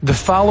The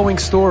following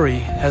story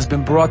has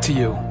been brought to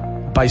you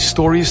by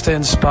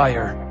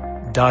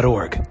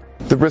StoriesToInspire.org.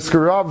 The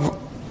Brisker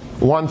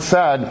Rav once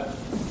said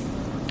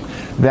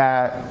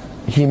that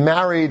he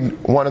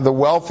married one of the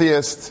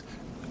wealthiest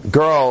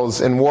girls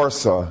in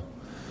Warsaw.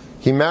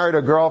 He married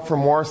a girl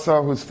from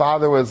Warsaw whose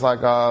father was like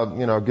a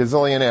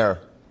gazillionaire.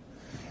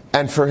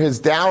 And for his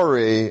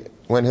dowry,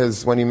 when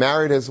he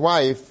married his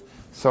wife,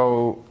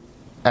 so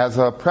as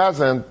a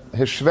present,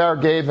 his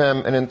shver gave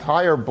him an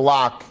entire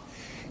block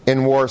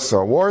in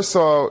Warsaw.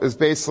 Warsaw is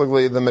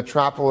basically the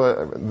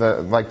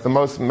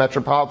most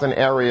metropolitan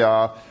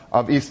area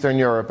of Eastern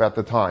Europe at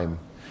the time.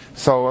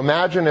 So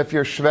imagine if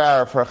your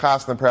shver for a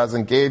chasna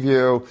present gave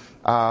you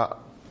a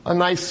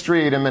nice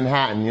street in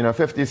Manhattan,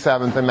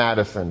 57th and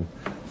Madison,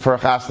 for a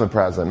chasna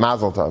present,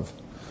 Mazel Tov.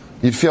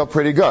 You'd feel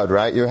pretty good,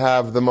 right? You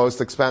have the most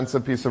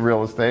expensive piece of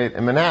real estate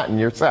in Manhattan.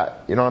 You're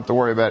set. You don't have to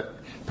worry about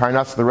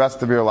parnas the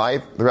rest of your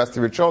life, the rest of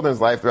your children's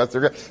life,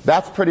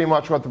 that's pretty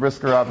much what the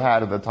Brisker Rav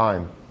had at the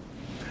time.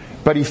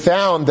 But he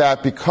found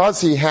that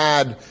because he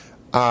had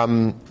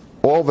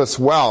all this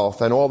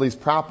wealth and all these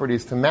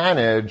properties to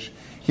manage,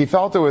 he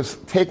felt it was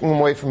taking him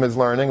away from his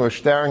learning, it was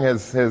staring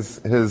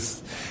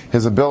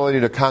his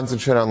ability to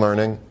concentrate on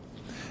learning.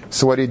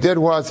 So what he did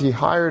was he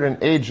hired an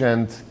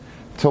agent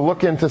to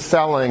look into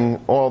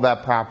selling all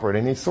that property.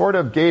 And he sort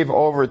of gave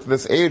over to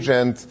this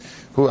agent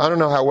who, I don't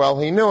know how well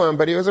he knew him,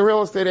 but he was a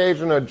real estate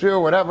agent, a Jew,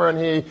 whatever, and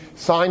he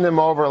signed him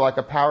over like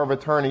a power of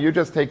attorney. You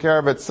just take care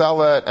of it,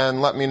 sell it,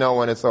 and let me know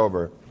when it's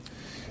over.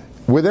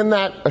 Within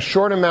that, a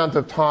short amount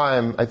of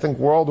time, I think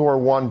World War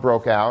I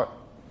broke out,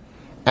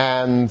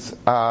 and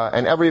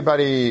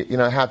everybody,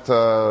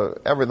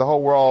 the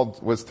whole world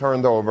was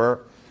turned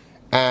over,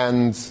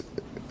 and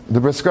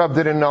the Brisker Rav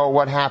didn't know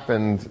what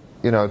happened,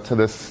 to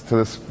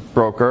this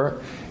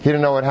broker. He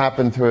didn't know what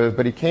happened to it,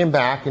 but he came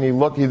back and he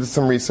did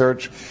some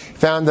research,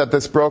 found that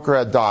this broker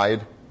had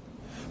died,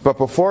 but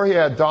before he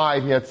had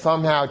died, he had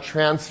somehow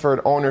transferred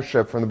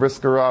ownership from the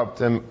Brisker Rav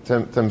to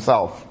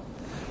himself.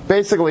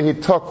 Basically, he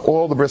took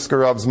all the Brisker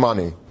Rav's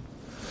money.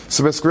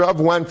 So Brisker Rav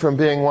went from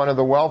being one of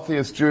the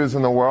wealthiest Jews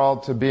in the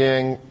world to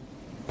being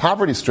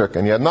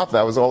poverty-stricken. He had nothing.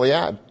 That was all he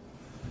had.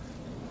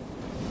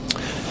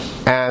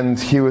 And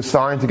he was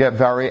starting to get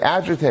very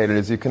agitated,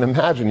 as you can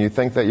imagine. You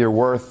think that you're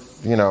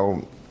worth,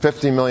 $50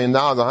 million,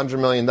 $100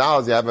 million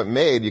you haven't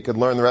made, you could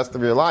learn the rest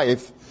of your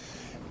life,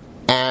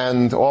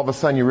 and all of a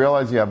sudden you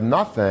realize you have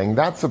nothing.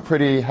 That's a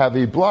pretty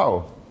heavy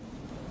blow.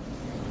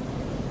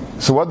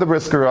 So what did the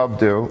Brisker Rav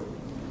do?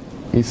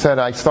 He said,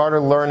 I started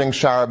learning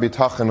Shara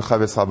B'tachon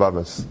Chavis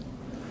Hababas.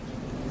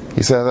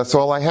 He said, that's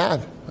all I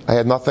had. I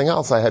had nothing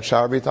else. I had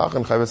Shara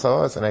B'tachon Chavis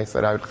Hababas. And I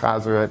said, I would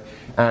chazer it,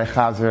 and I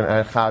chazer it, and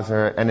I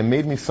chazer it. And it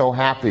made me so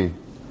happy.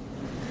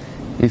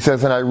 He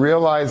says, and I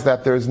realized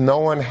that there's no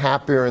one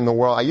happier in the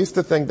world. I used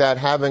to think that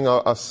having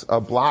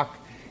a block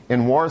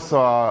in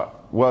Warsaw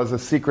was a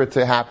secret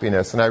to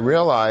happiness. And I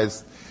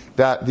realized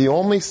that the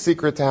only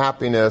secret to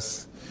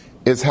happiness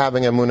is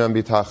having emunah and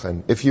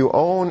bitachon. If you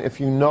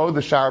know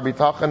the Shara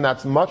B'tachon,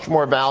 that's much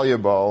more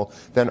valuable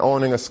than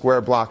owning a square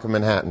block of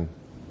Manhattan.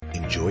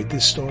 Enjoyed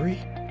this story?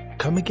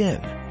 Come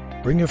again.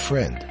 Bring a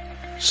friend.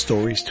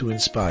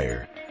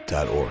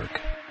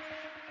 StoriesToInspire.org